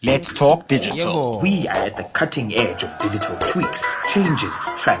Let's talk digital. Yo. We are at the cutting edge of digital tweaks, changes,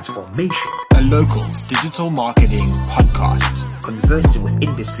 transformation. A local digital marketing podcast. Conversing with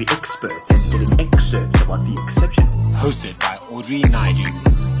industry experts and getting excerpts about the exceptional. Hosted by Audrey Naidu.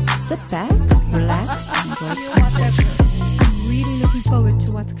 Sit back, relax, and enjoy the conversation. I'm really looking forward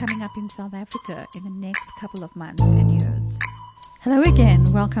to what's coming up in South Africa in the next couple of months and years. Hello again.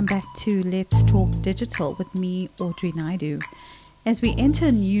 Welcome back to Let's Talk Digital with me, Audrey Naidu. As we enter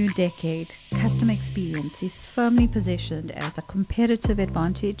a new decade, customer experience is firmly positioned as a competitive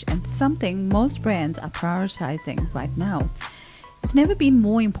advantage and something most brands are prioritizing right now. It's never been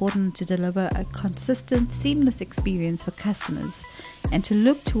more important to deliver a consistent, seamless experience for customers and to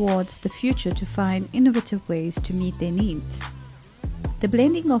look towards the future to find innovative ways to meet their needs. The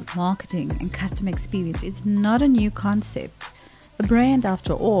blending of marketing and customer experience is not a new concept. A brand,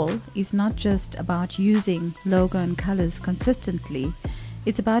 after all, is not just about using logo and colors consistently.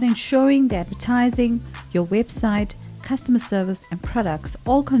 It's about ensuring the advertising, your website, customer service, and products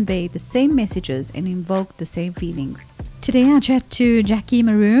all convey the same messages and invoke the same feelings. Today I chat to Jacqui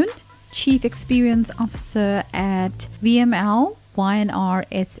Maroun, Chief Experience Officer at VMLY&R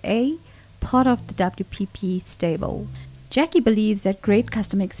SA, part of the WPP stable. Jacqui believes that great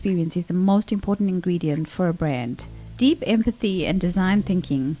customer experience is the most important ingredient for a brand. Deep empathy and design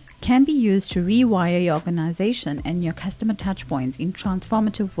thinking can be used to rewire your organization and your customer touchpoints in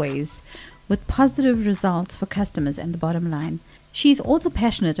transformative ways with positive results for customers and the bottom line. She's also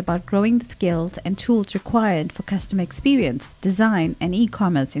passionate about growing the skills and tools required for customer experience, design, and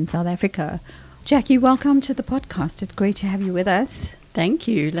e-commerce in South Africa. Jacqui, welcome to the podcast. It's great to have you with us. Thank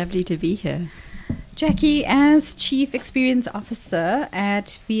you. Lovely to be here. Jacqui, as Chief Experience Officer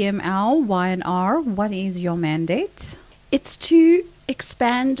at VMLY&R, what is your mandate? It's to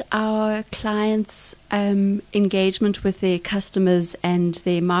expand our clients' engagement with their customers and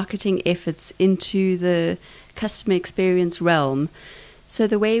their marketing efforts into the customer experience realm. So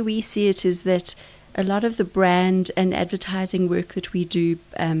the way we see it is that a lot of the brand and advertising work that we do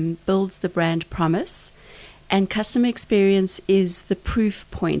builds the brand promise, and customer experience is the proof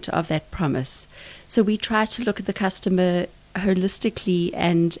point of that promise. So we try to look at the customer holistically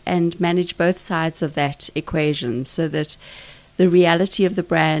and manage both sides of that equation so that the reality of the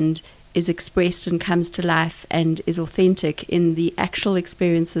brand is expressed and comes to life and is authentic in the actual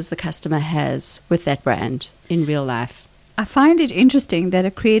experiences the customer has with that brand in real life. I find it interesting that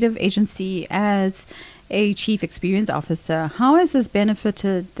a creative agency as a Chief Experience Officer, how has this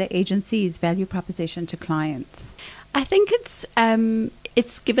benefited the agency's value proposition to clients? I think it's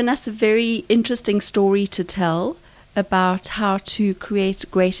given us a very interesting story to tell about how to create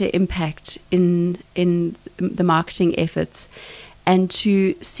greater impact in the marketing efforts and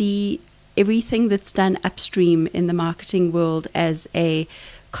to see everything that's done upstream in the marketing world as a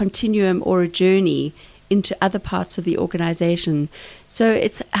continuum or a journey into other parts of the organization. So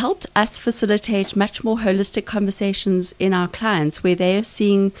it's helped us facilitate much more holistic conversations in our clients where they are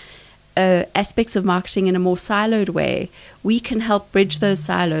seeing aspects of marketing in a more siloed way. We can help bridge those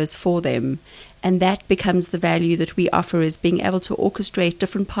silos for them, and that becomes the value that we offer, is being able to orchestrate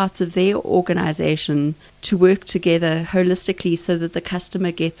different parts of their organization to work together holistically so that the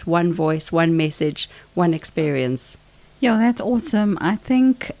customer gets one voice, one message, one experience. Yeah, that's awesome. I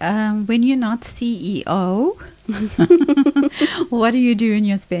think when you're not CEO, what do you do in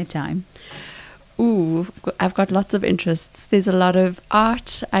your spare time? Ooh, I've got lots of interests. There's a lot of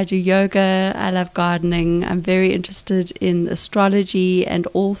art. I do yoga. I love gardening. I'm very interested in astrology and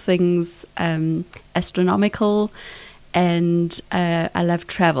all things astronomical. And I love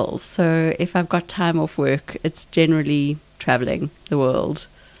travel. So if I've got time off work, it's generally traveling the world.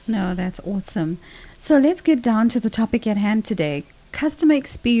 No, that's awesome. So let's get down to the topic at hand today. Customer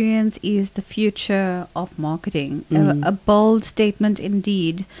experience is the future of marketing. A bold statement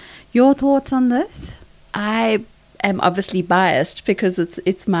indeed. Your thoughts on this? I am obviously biased because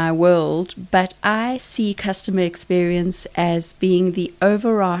it's my world, but I see customer experience as being the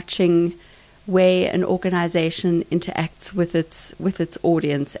overarching way an organization interacts with its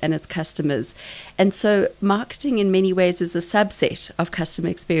audience and its customers. And so marketing in many ways is a subset of customer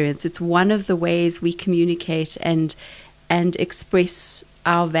experience. It's one of the ways we communicate and express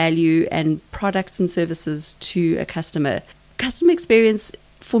our value and products and services to a customer. Customer experience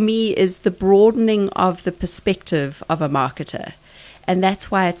for me is the broadening of the perspective of a marketer. And that's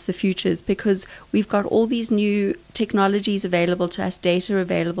why it's the future, is because we've got all these new technologies available to us, data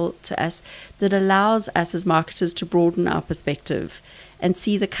available to us, that allows us as marketers to broaden our perspective and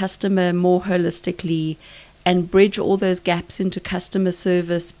see the customer more holistically and bridge all those gaps into customer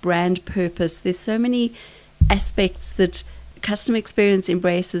service, brand purpose. There's so many aspects that customer experience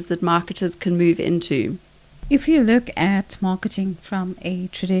embraces that marketers can move into. If you look at marketing from a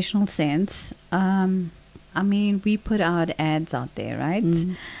traditional sense, we put out ads out there, right?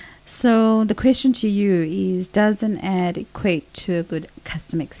 So the question to you is, does an ad equate to a good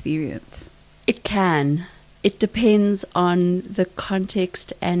customer experience? It can. It depends on the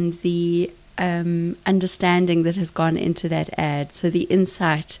context and the understanding that has gone into that ad. So the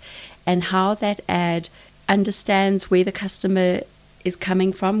insight and how that ad understands where the customer is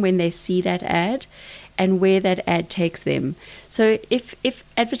coming from when they see that ad and where that ad takes them. So if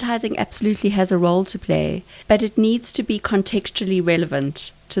advertising absolutely has a role to play, but it needs to be contextually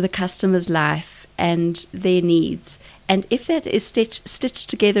relevant to the customer's life and their needs. And if that is stitched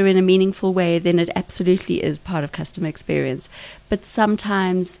together in a meaningful way, then it absolutely is part of customer experience. But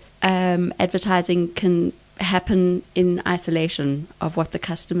sometimes advertising can happen in isolation of what the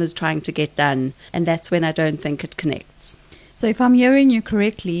customer is trying to get done. And that's when I don't think it connects. So if I'm hearing you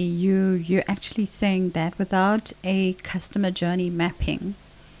correctly, you're actually saying that without a customer journey mapping,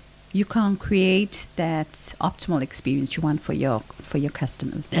 you can't create that optimal experience you want for your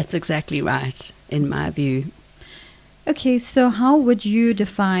customers. That's exactly right, in my view. Okay, so how would you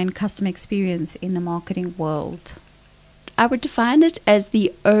define customer experience in the marketing world? I would define it as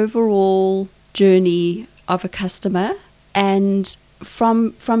the overall journey of a customer, and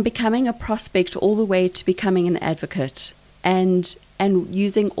from becoming a prospect all the way to becoming an advocate, and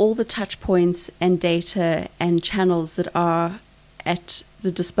using all the touch points and data and channels that are at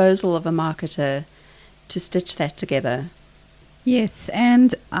the disposal of a marketer to stitch that together. Yes,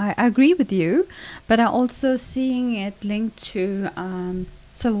 and I agree with you, but I'm also seeing it linked to,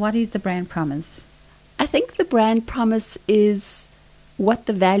 so what is the brand promise? I think the brand promise is what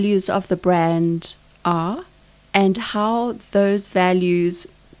the values of the brand are and how those values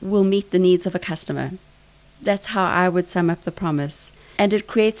will meet the needs of a customer. That's how I would sum up the promise. And it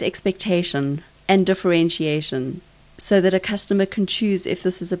creates expectation and differentiation so that a customer can choose if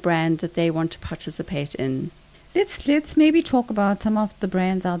this is a brand that they want to participate in. Let's maybe talk about some of the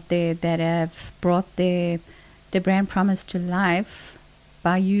brands out there that have brought their brand promise to life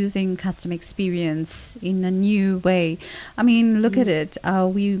by using customer experience in a new way. I mean, look at it.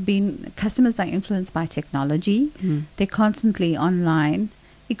 Customers are influenced by technology. They're constantly online.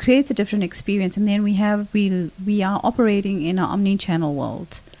 It creates a different experience, and then we are operating in an omni-channel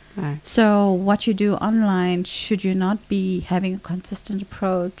world. Right. So what you do online, should you not be having a consistent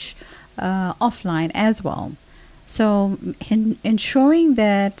approach offline as well? So ensuring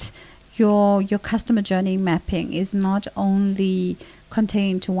that your customer journey mapping is not only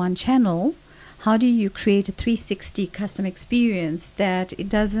contained to one channel. How do you create a 360 customer experience that it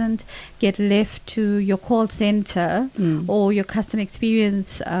doesn't get left to your call center or your customer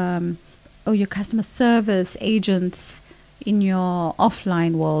experience or your customer service agents in your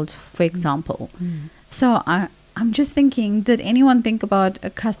offline world, for example? So I'm just thinking, did anyone think about a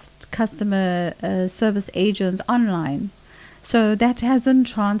customer service agents online? So that hasn't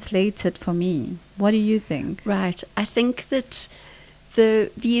translated for me. What do you think? Right. I think that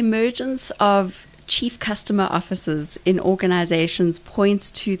the emergence of chief customer officers in organizations points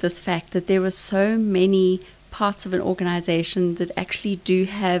to this fact that there are so many parts of an organization that actually do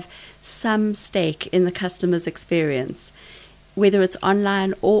have some stake in the customer's experience, whether it's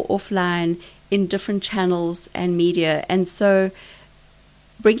online or offline, in different channels and media. And so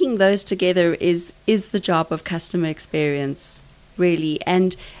bringing those together is the job of customer experience, really.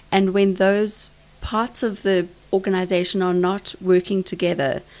 And when those parts of the organization are not working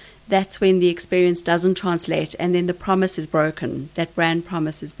together, that's when the experience doesn't translate, and then the promise is broken. That brand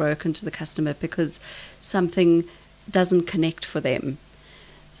promise is broken to the customer because something doesn't connect for them.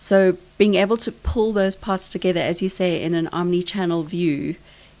 So being able to pull those parts together, as you say, in an omni-channel view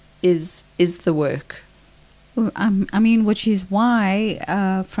is the work. Which is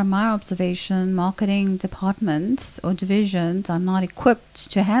why, from my observation, marketing departments or divisions are not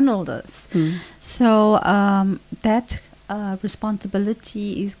equipped to handle this. So that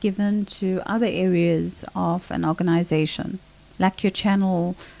responsibility is given to other areas of an organization, like your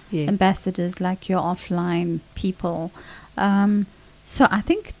channel ambassadors, like your offline people. So I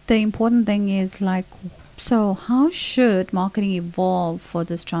think the important thing is so how should marketing evolve for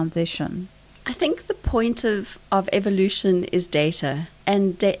this transition? I think the point of evolution is data,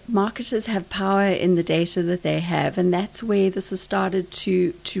 and marketers have power in the data that they have, and that's where this has started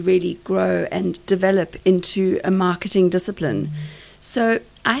to really grow and develop into a marketing discipline. So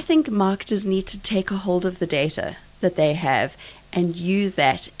I think marketers need to take a hold of the data that they have and use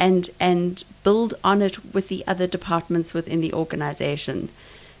that and build on it with the other departments within the organization.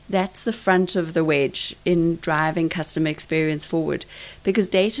 that's the front of the wedge in driving customer experience forward, because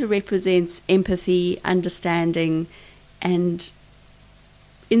data represents empathy, understanding, and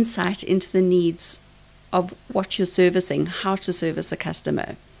insight into the needs of what you're servicing, how to service a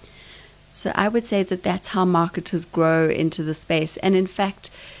customer. So I would say that that's how marketers grow into the space. And in fact,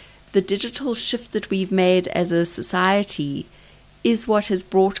 the digital shift that we've made as a society is what has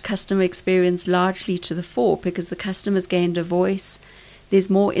brought customer experience largely to the fore, because the customers gained a voice. There's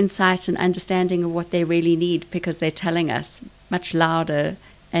more insight and understanding of what they really need because they're telling us much louder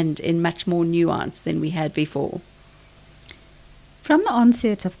and in much more nuance than we had before. From the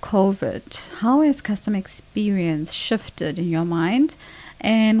onset of COVID, how has customer experience shifted in your mind?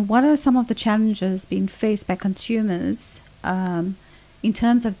 And what are some of the challenges being faced by consumers in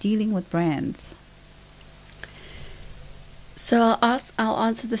terms of dealing with brands? So I'll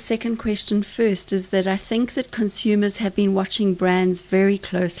answer the second question first, is that I think that consumers have been watching brands very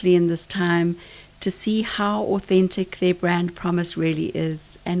closely in this time to see how authentic their brand promise really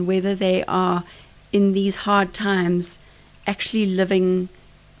is, and whether they are, in these hard times, actually living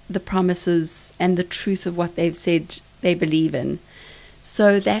the promises and the truth of what they've said they believe in.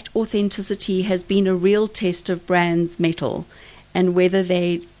 So that authenticity has been a real test of brands' mettle, and whether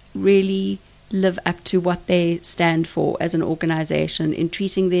they really live up to what they stand for as an organization in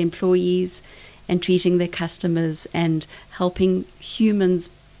treating their employees and treating their customers and helping humans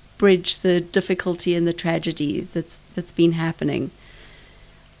bridge the difficulty and the tragedy that's been happening.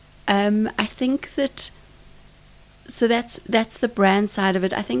 I think that, so that's the brand side of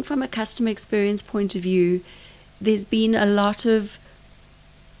it. I think from a customer experience point of view, there's been a lot of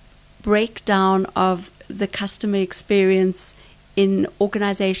breakdown of the customer experience in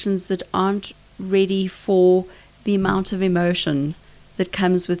organizations that aren't ready for the amount of emotion that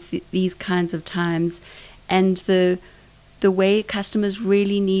comes with these kinds of times, and the way customers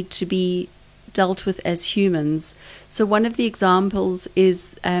really need to be dealt with as humans. So one of the examples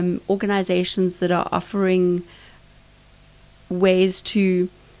is organizations that are offering ways to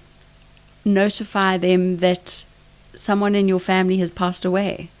notify them that someone in your family has passed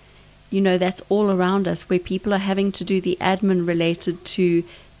away. You know, that's all around us, where people are having to do the admin related to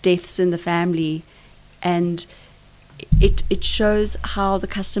deaths in the family, and it shows how the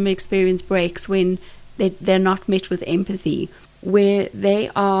customer experience breaks when they're not met with empathy, where they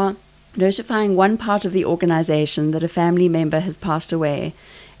are notifying one part of the organization that a family member has passed away,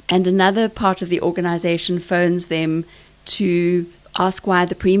 and another part of the organization phones them to ask why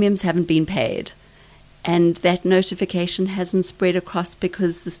the premiums haven't been paid. And that notification hasn't spread across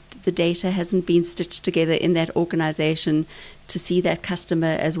because the data hasn't been stitched together in that organization to see that customer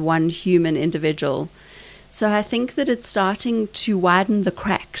as one human individual. So I think that it's starting to widen the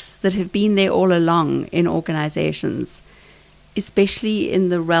cracks that have been there all along in organizations, especially in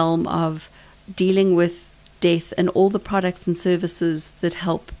the realm of dealing with death and all the products and services that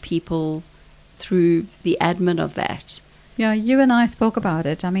help people through the admin of that. Yeah, you and I spoke about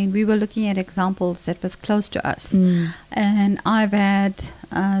it. I mean, we were looking at examples that was close to us. And I've had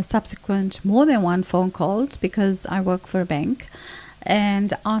subsequent more than one phone calls, because I work for a bank,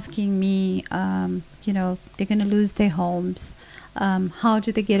 and asking me, they're going to lose their homes. How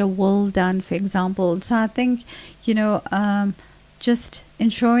do they get a will done, for example? So I think, just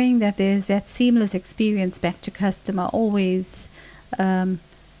ensuring that there's that seamless experience back to customer always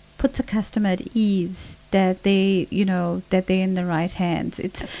puts a customer at ease, that that they're in the right hands.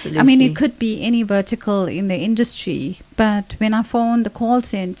 It's Absolutely. I mean, it could be any vertical in the industry, but when I phone the call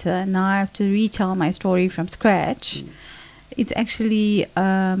center and now I have to retell my story from scratch, it's actually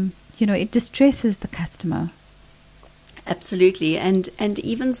it distresses the customer. Absolutely. And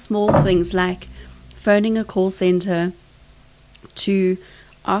even small things like phoning a call center to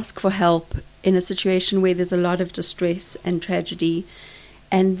ask for help in a situation where there's a lot of distress and tragedy,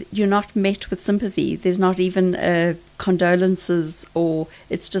 and you're not met with sympathy. There's not even condolences, or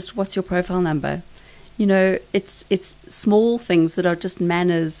it's just, what's your profile number? It's small things that are just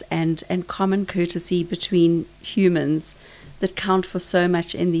manners and common courtesy between humans that count for so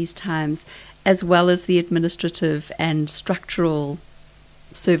much in these times, as well as the administrative and structural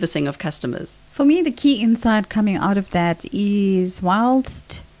servicing of customers. For me, the key insight coming out of that is,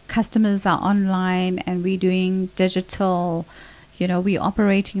 whilst customers are online and we're doing digital, we're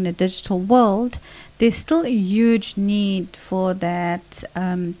operating in a digital world, there's still a huge need for that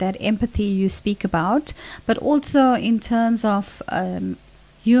empathy you speak about, but also in terms of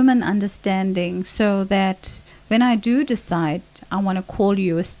human understanding, so that when I do decide I want to call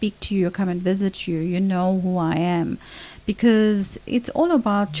you or speak to you or come and visit you, you know who I am. Because it's all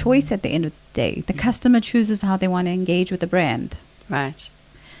about choice at the end of the day. The customer chooses how they want to engage with the brand. Right.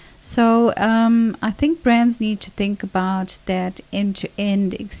 So I think brands need to think about that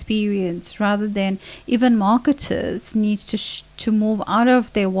end-to-end experience, rather than even marketers need to move out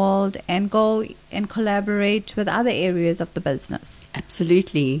of their world and go and collaborate with other areas of the business.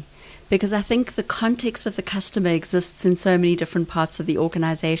 Absolutely. Because I think the context of the customer exists in so many different parts of the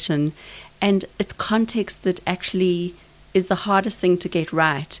organization, and it's context that actually is the hardest thing to get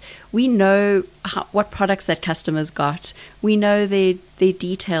right. We know what products that customers got. We know their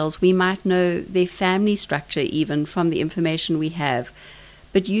details. We might know their family structure even from the information we have.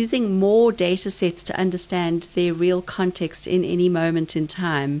 But using more data sets to understand their real context in any moment in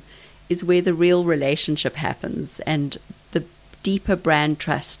time is where the real relationship happens, and the deeper brand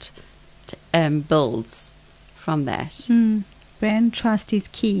trust builds from that. Brand trust is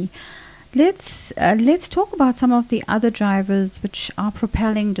key. Let's talk about some of the other drivers which are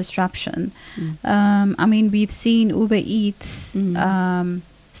propelling disruption. I mean, we've seen Uber Eats,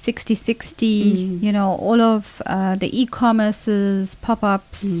 60/60, all of the e-commerces,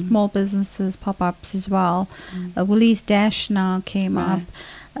 pop-ups, small businesses, pop-ups as well. Woolies Dash now came up.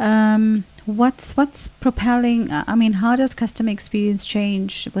 What's propelling? I mean, how does customer experience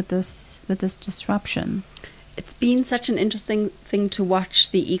change with this disruption? It's been such an interesting thing to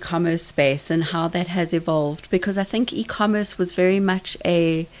watch the e-commerce space and how that has evolved, because I think e-commerce was very much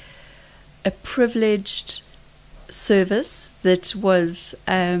a privileged service that was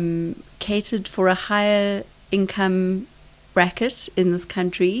catered for a higher income bracket in this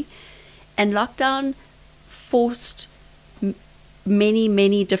country, and lockdown forced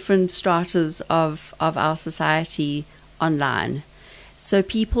many different stratas of our society online. So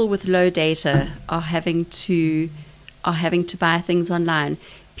people with low data are having to buy things online.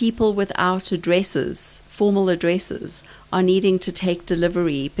 People without addresses, formal addresses, are needing to take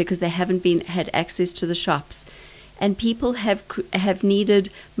delivery because they haven't had access to the shops. And people have needed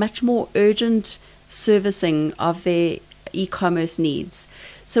much more urgent servicing of their e-commerce needs.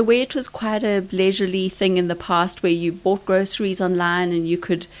 So where it was quite a leisurely thing in the past, where you bought groceries online and you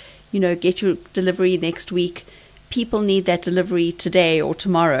could, get your delivery next week, people need that delivery today or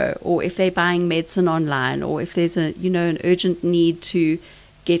tomorrow, or if they're buying medicine online, or if there's an urgent need to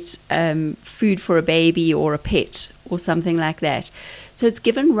get food for a baby or a pet or something like that. So it's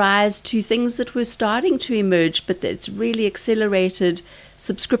given rise to things that were starting to emerge, but it's really accelerated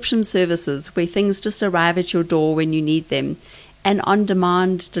subscription services where things just arrive at your door when you need them, and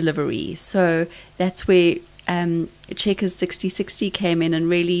on-demand delivery. So that's where Checkers 60/60 came in and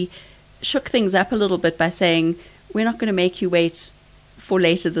really shook things up a little bit by saying, we're not going to make you wait for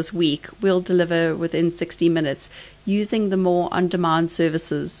later this week. We'll deliver within 60 minutes, using the more on-demand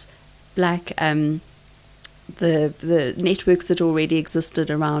services like the networks that already existed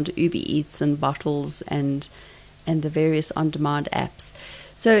around Uber Eats and Bottles and the various on-demand apps.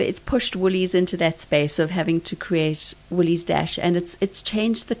 So it's pushed Woolies into that space of having to create Woolies Dash, and it's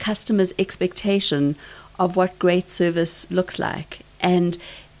changed the customer's expectation of what great service looks like. And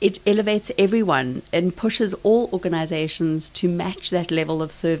it elevates everyone and pushes all organizations to match that level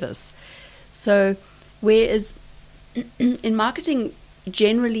of service. So whereas in marketing,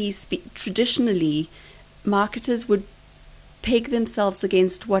 traditionally, marketers would peg themselves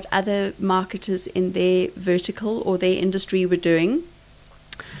against what other marketers in their vertical or their industry were doing,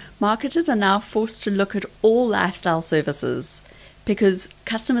 marketers are now forced to look at all lifestyle services because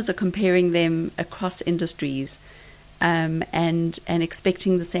customers are comparing them across industries. And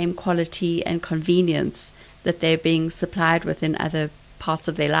expecting the same quality and convenience that they're being supplied with in other parts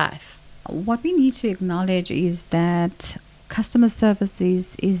of their life. What we need to acknowledge is that customer service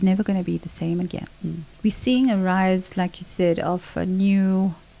is never going to be the same again. We're seeing a rise, like you said, of a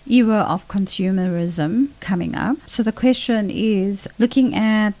new era of consumerism coming up. So the question is, looking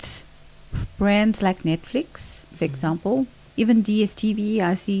at brands like Netflix, for example, even DSTV,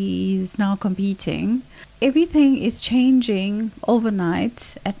 I see, is now competing. Everything is changing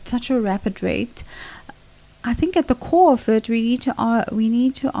overnight at such a rapid rate. I think at the core of it, we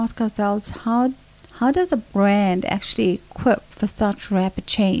need to ask ourselves, how does a brand actually equip for such rapid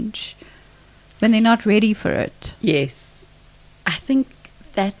change when they're not ready for it? Yes, I think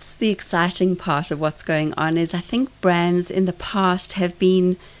that's the exciting part of what's going on. Is I think brands in the past have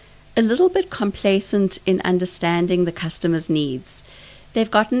been a little bit complacent in understanding the customer's needs.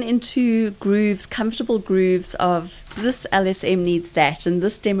 They've gotten into comfortable grooves of this LSM needs that and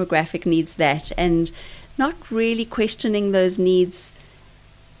this demographic needs that, and not really questioning those needs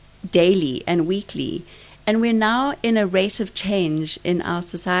daily and weekly. And we're now in a rate of change in our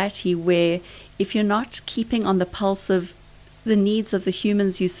society where if you're not keeping on the pulse of the needs of the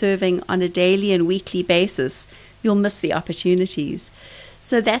humans you're serving on a daily and weekly basis, you'll miss the opportunities.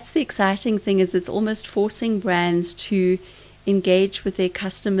 So that's the exciting thing, is it's almost forcing brands to engage with their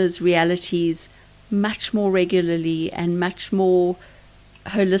customers' realities much more regularly and much more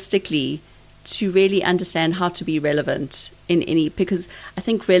holistically to really understand how to be relevant in any, because I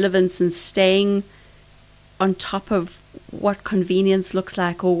think relevance and staying on top of what convenience looks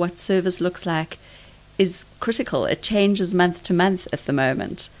like or what service looks like is critical. It changes month to month at the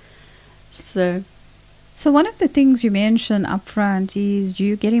moment. So one of the things you mentioned up front is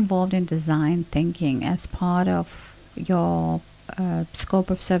you get involved in design thinking as part of your scope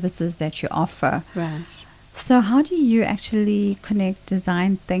of services that you offer. right. So how do you actually connect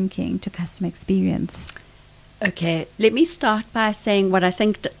design thinking to customer experience? Okay, let me start by saying what I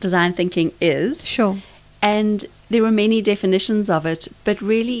think design thinking is. Sure. And there are many definitions of it, but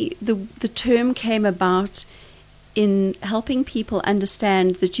really the term came about in helping people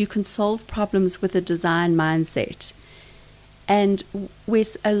understand that you can solve problems with a design mindset. And where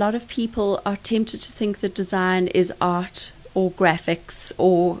a lot of people are tempted to think that design is art or graphics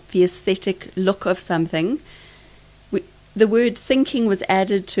or the aesthetic look of something, the word thinking was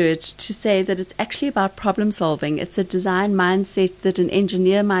added to it to say that it's actually about problem solving. It's a design mindset that an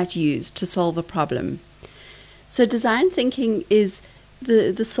engineer might use to solve a problem. So design thinking is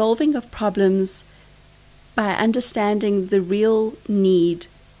the solving of problems by understanding the real need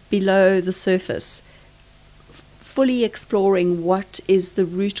below the surface, fully exploring what is the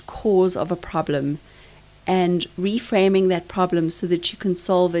root cause of a problem and reframing that problem so that you can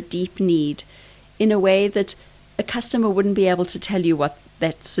solve a deep need in a way that a customer wouldn't be able to tell you what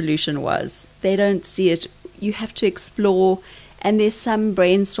that solution was. They don't see it. You have to explore, and there's some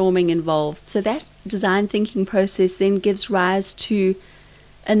brainstorming involved. So that design thinking process then gives rise to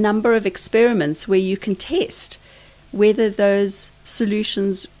a number of experiments where you can test whether those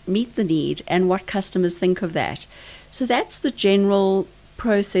solutions meet the need and what customers think of that. So that's the general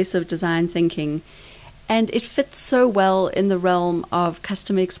process of design thinking. And it fits so well in the realm of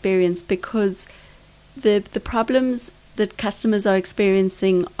customer experience because the problems that customers are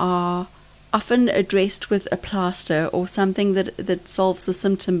experiencing are often addressed with a plaster or something that solves the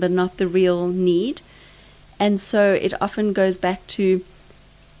symptom but not the real need. And so it often goes back to,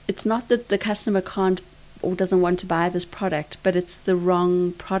 it's not that the customer can't or doesn't want to buy this product, but it's the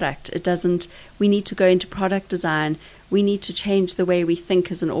wrong product. We need to go into product design. We need to change the way we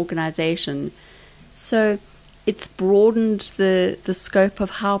think as an organization. So it's broadened the scope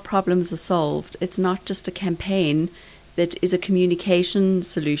of how problems are solved. It's not just a campaign that is a communication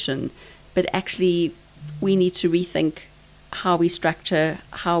solution, but actually we need to rethink how we structure,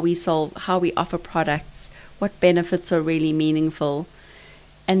 how we solve, how we offer products, what benefits are really meaningful.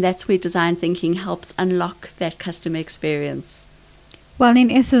 And that's where design thinking helps unlock that customer experience. Well,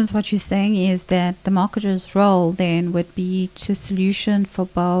 in essence, what you're saying is that the marketer's role then would be to solution for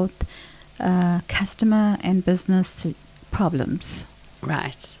both customer and business problems.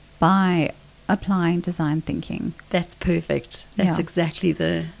 Right. By applying design thinking. That's perfect. That's exactly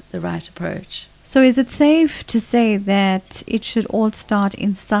the right approach. So is it safe to say that it should all start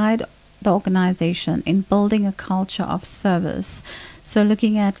inside the organization in building a culture of service? So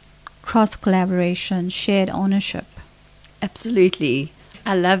looking at cross-collaboration, shared ownership. Absolutely.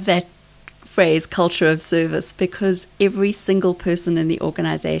 I love that phrase, culture of service, because every single person in the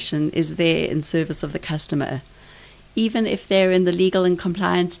organization is there in service of the customer. Even if they're in the legal and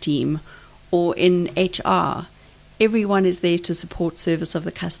compliance team or in HR, everyone is there to support service of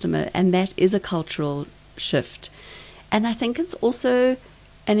the customer, and that is a cultural shift. And I think it's also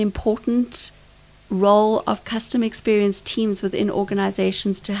an important role of customer experience teams within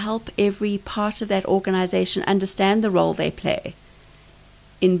organizations to help every part of that organization understand the role they play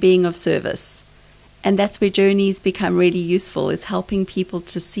in being of service. And that's where journeys become really useful, is helping people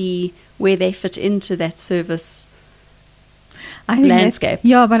to see where they fit into that service landscape.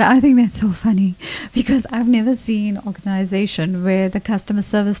 But I think that's so funny because I've never seen an organization where the customer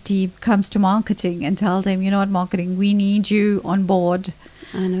service team comes to marketing and tells them, you know what, marketing, we need you on board.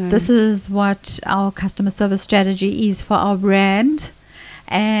 I know. This is what our customer service strategy is for our brand,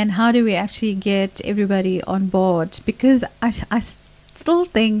 and how do we actually get everybody on board? Because I still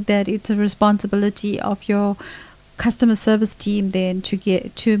think that it's a responsibility of your customer service team then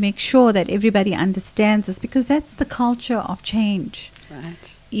to make sure that everybody understands this, because that's the culture of change.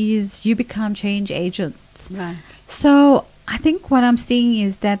 Right. Is you become change agents. Right. So I think what I'm seeing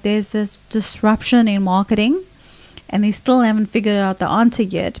is that there's this disruption in marketing, and they still haven't figured out the answer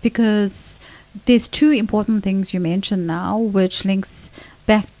yet, because there's two important things you mentioned now, which links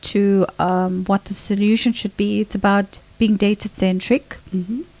back to what the solution should be. It's about being data-centric,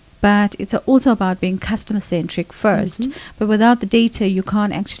 but it's also about being customer-centric first. But without the data, you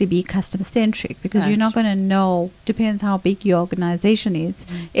can't actually be customer-centric, because you're not going to know, depends how big your organization is,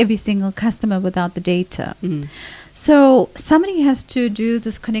 every single customer without the data. So somebody has to do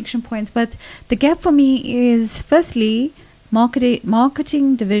this connection points. But the gap for me is, firstly,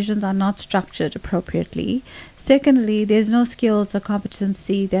 marketing divisions are not structured appropriately. Secondly, there's no skills or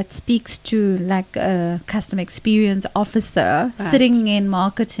competency that speaks to like a customer experience officer sitting in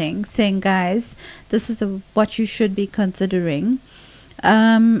marketing saying, guys, this is what you should be considering.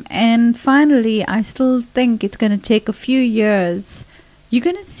 And finally, I still think it's going to take a few years. You're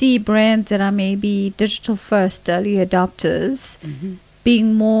going to see brands that are maybe digital first, early adopters,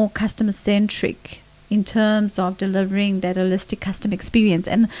 being more customer centric in terms of delivering that holistic customer experience.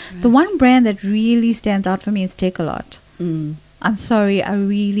 And the one brand that really stands out for me is Takealot. I'm sorry, I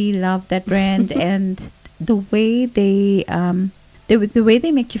really love that brand. And the way the way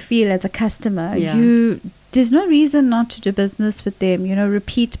they make you feel as a customer, there's no reason not to do business with them,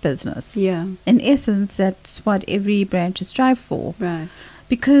 repeat business. In essence, that's what every brand should strive for.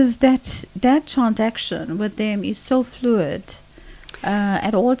 Because that transaction with them is so fluid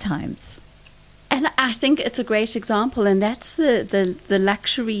at all times. And I think it's a great example, and that's the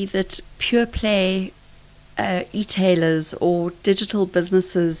luxury that pure play e-tailers or digital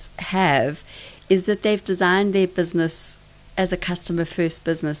businesses have, is that they've designed their business as a customer first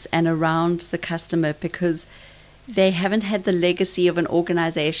business and around the customer, because they haven't had the legacy of an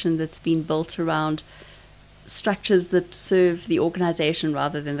organization that's been built around structures that serve the organization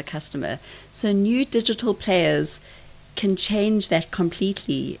rather than the customer. So new digital players can change that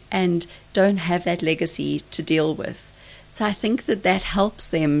completely and don't have that legacy to deal with. So I think that helps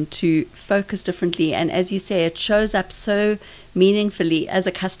them to focus differently. And as you say, it shows up so meaningfully as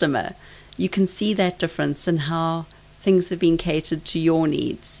a customer. You can see that difference in how things have been catered to your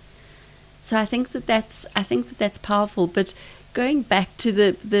needs. So I think that's powerful. But going back to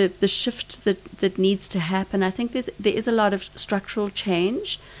the shift that needs to happen, I think there is a lot of structural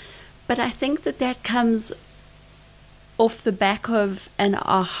change. But I think that comes off the back of an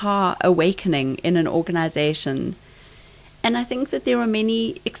aha awakening in an organization. And I think that there are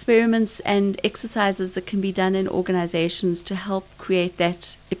many experiments and exercises that can be done in organizations to help create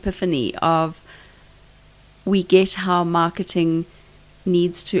that epiphany of, we get how marketing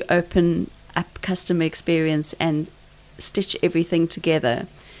needs to open up customer experience and stitch everything together.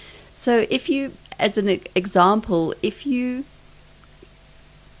 So if you, as an example, if you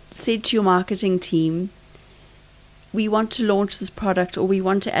said to your marketing team, we want to launch this product, or we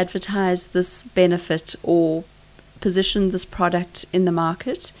want to advertise this benefit or position this product in the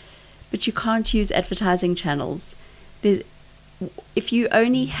market, but you can't use advertising channels. If you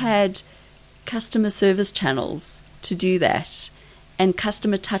only had customer service channels to do that and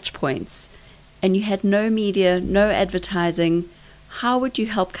customer touch points, and you had no media, no advertising, how would you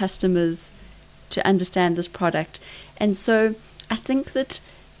help customers to understand this product? And so I think that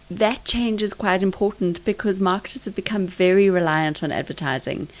change is quite important, because marketers have become very reliant on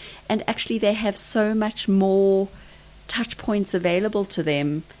advertising, and actually they have so much more touch points available to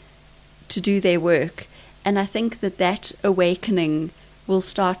them to do their work. And I think that awakening will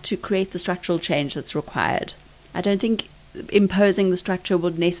start to create the structural change that's required. I don't think imposing the structure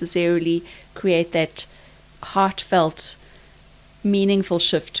would necessarily create that heartfelt, meaningful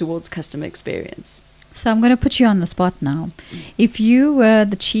shift towards customer experience. So I'm going to put you on the spot now. If you were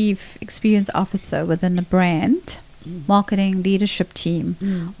the chief experience officer within a brand, marketing leadership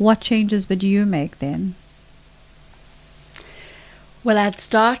team, what changes would you make then? Well, I'd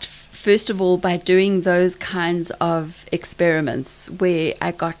start first of all by doing those kinds of experiments where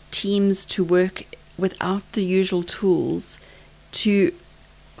I got teams to work without the usual tools, to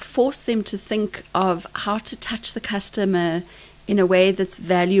force them to think of how to touch the customer in a way that's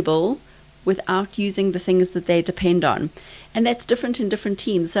valuable without using the things that they depend on. And that's different in different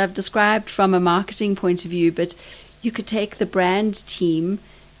teams. So I've described from a marketing point of view, but you could take the brand team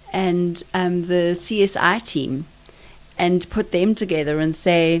and the CSI team and put them together and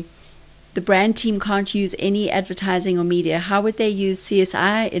say, the brand team can't use any advertising or media. How would they use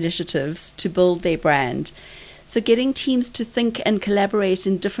CSI initiatives to build their brand? So getting teams to think and collaborate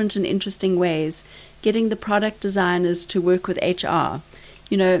in different and interesting ways, getting the product designers to work with HR,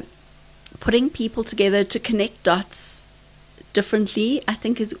 putting people together to connect dots differently, I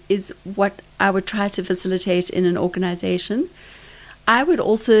think is what I would try to facilitate in an organization. I would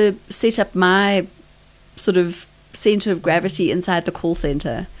also set up my sort of center of gravity inside the call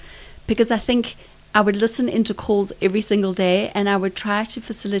center, because I think I would listen into calls every single day, and I would try to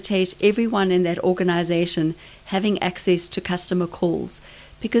facilitate everyone in that organization having access to customer calls,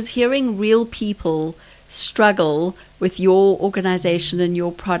 because hearing real people struggle with your organization and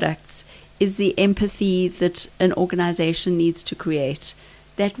your products is the empathy that an organization needs to create.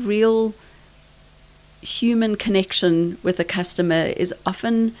 That real human connection with a customer is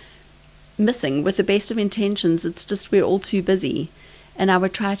often missing. With the best of intentions, it's just we're all too busy. And I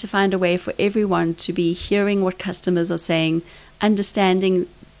would try to find a way for everyone to be hearing what customers are saying, understanding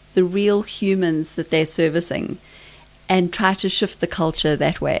the real humans that they're servicing, and try to shift the culture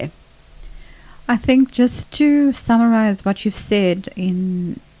that way. I think just to summarize what you've said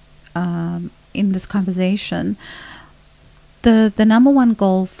in this conversation, the number one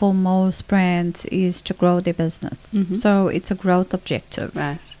goal for most brands is to grow their business. Mm-hmm. So it's a growth objective.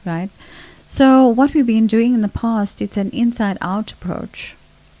 Right. So what we've been doing in the past, it's an inside-out approach.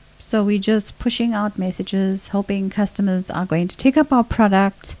 So we're just pushing out messages, hoping customers are going to take up our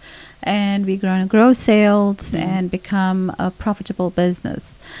product, and we're going to grow sales and become a profitable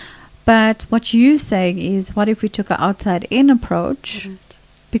business. But what you're saying is, what if we took an outside-in approach? Right.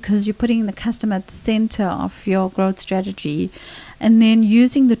 Because you're putting the customer at the center of your growth strategy, and then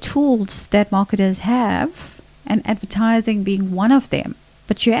using the tools that marketers have, and advertising being one of them.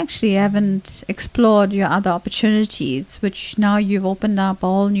 But you actually haven't explored your other opportunities, which now you've opened up a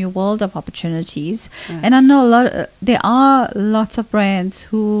whole new world of opportunities. Right. And I know there are lots of brands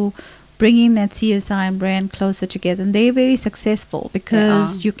who bringing that CSI and brand closer together, and they're very successful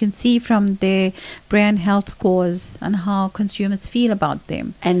because you can see from their brand health scores and how consumers feel about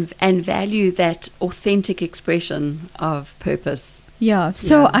them And value that authentic expression of purpose. Yeah,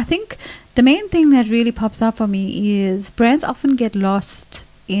 so Yeah. I think the main thing that really pops up for me is brands often get lost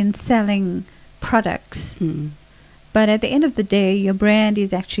in selling products. But at the end of the day, your brand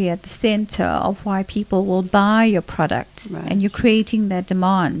is actually at the center of why people will buy your product. Right. And you're creating that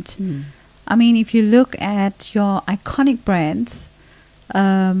demand. I mean, if you look at your iconic brands,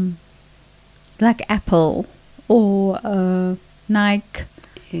 like Apple or Nike,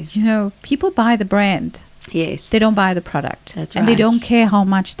 Yes. you know, people buy the brand. Yes. They don't buy the product. That's and they right. don't care how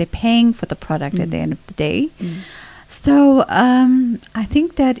much they're paying for the product at the end of the day. So I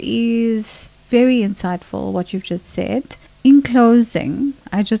think that is very insightful what you've just said. In closing,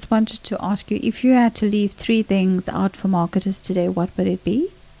 I just wanted to ask you, if you had to leave 3 things out for marketers today, what would it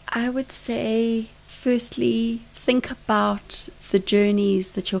be? I would say, firstly, think about the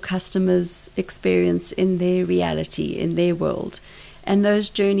journeys that your customers experience in their reality, in their world. And those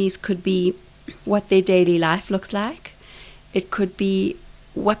journeys could be what their daily life looks like. It could be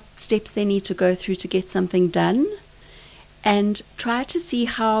what steps they need to go through to get something done. And try to see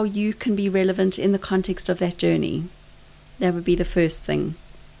how you can be relevant in the context of that journey. That would be the first thing.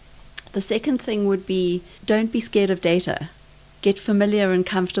 The second thing would be, don't be scared of data. Get familiar and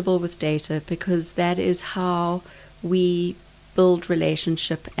comfortable with data, because that is how we build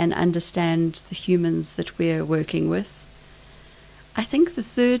relationship and understand the humans that we're working with. I think the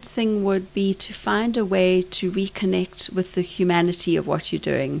third thing would be to find a way to reconnect with the humanity of what you're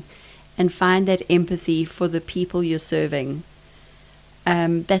doing and find that empathy for the people you're serving.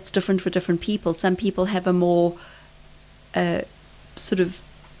 That's different for different people. Some people have a more sort of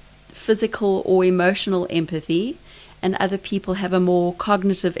physical or emotional empathy, and other people have a more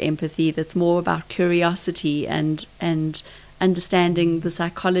cognitive empathy that's more about curiosity and understanding the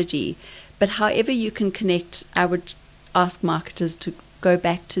psychology. But however you can connect, I would ask marketers to go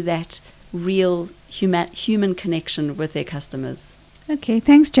back to that real human connection with their customers. Okay,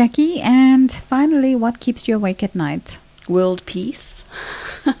 thanks, Jacqui. And finally, what keeps you awake at night? World peace.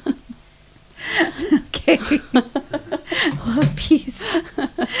 Okay. World peace.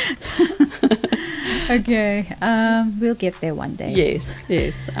 Okay, we'll get there one day. Yes,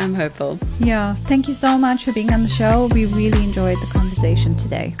 I'm hopeful. Yeah, thank you so much for being on the show. We really enjoyed the conversation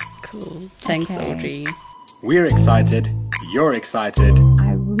today. Cool. Thanks, Okay. Audrey. We're excited. You're excited.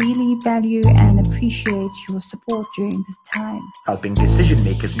 I really value and appreciate your support during this time. helping decision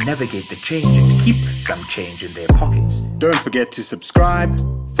makers navigate the change and keep some change in their pockets. Don't forget to subscribe,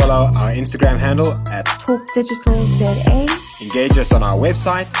 follow our Instagram handle at Talk Digital ZA. engage us on our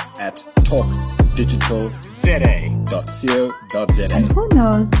website at talkdigitalza.co.za. And who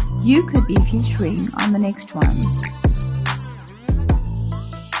knows, you could be featuring on the next one.